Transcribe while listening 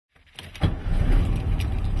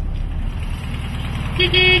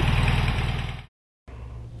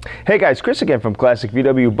Hey guys, Chris again from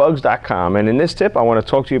ClassicVWBugs.com, and in this tip I want to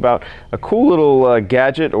talk to you about a cool little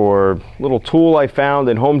gadget or little tool I found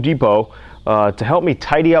in Home Depot to help me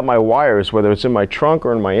tidy up my wires, whether it's in my trunk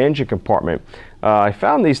or in my engine compartment. I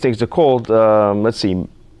found these things. They're called, let's see,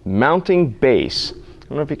 mounting base. I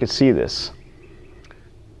don't know if you can see this.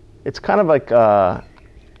 It's kind of like a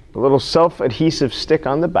little self-adhesive stick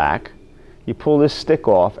on the back. You pull this stick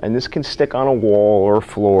off, and this can stick on a wall or a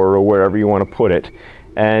floor or wherever you want to put it.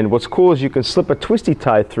 And what's cool is you can slip a twisty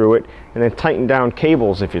tie through it and then tighten down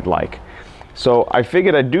cables if you'd like. So I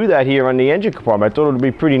figured I'd do that here on the engine compartment. I thought it would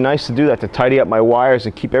be pretty nice to do that, to tidy up my wires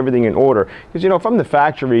and keep everything in order. Because, you know, from the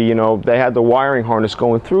factory, you know, they had the wiring harness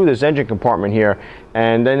going through this engine compartment here,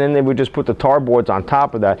 and then they would just put the tar boards on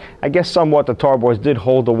top of that. I guess somewhat the tar boards did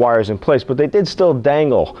hold the wires in place, but they did still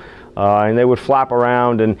dangle. And they would flap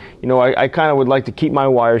around, and you know, I kind of would like to keep my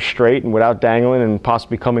wires straight and without dangling and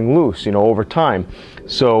possibly coming loose, you know, over time.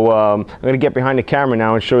 So I'm going to get behind the camera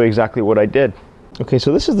now and show you exactly what I did. Okay,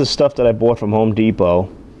 so this is the stuff that I bought from Home Depot.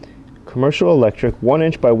 Commercial Electric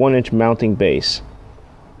 1" by 1" mounting base.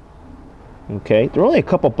 Okay, they're only a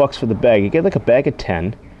couple bucks for the bag. You get like a bag of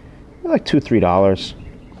 10. They're like $2, $3.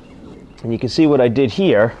 And you can see what I did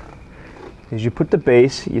here is you put the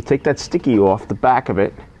base, you take that sticky off the back of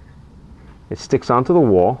it. It sticks onto the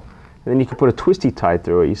wall, and then you can put a twisty tie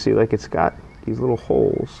through it. You see, like, it's got these little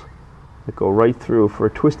holes that go right through for a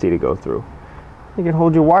twisty to go through. You can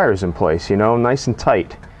hold your wires in place, you know, nice and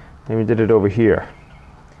tight. And we did it over here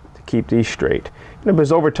to keep these straight. You know,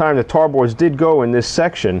 because over time the tar boards did go in this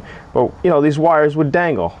section, but you know, these wires would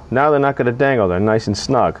dangle. Now they're not going to dangle; they're nice and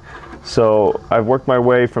snug. So I've worked my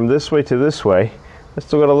way from this way to this way. I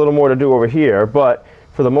still got a little more to do over here, but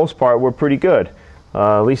for the most part, we're pretty good.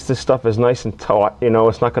 At least this stuff is nice and taut, you know,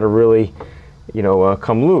 it's not going to really, you know,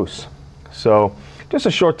 come loose. So just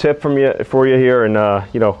a short tip for you here, and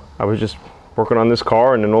you know, I was just working on this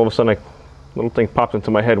car, and then all of a sudden a little thing popped into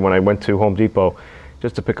my head when I went to Home Depot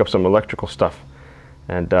just to pick up some electrical stuff.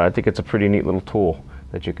 And I think it's a pretty neat little tool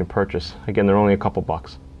that you can purchase. Again, they're only a couple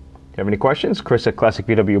bucks. If you have any questions, Chris at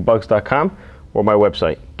ClassicVWBugs.com or my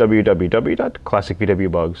website,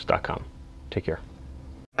 www.classicvwbugs.com. Take care.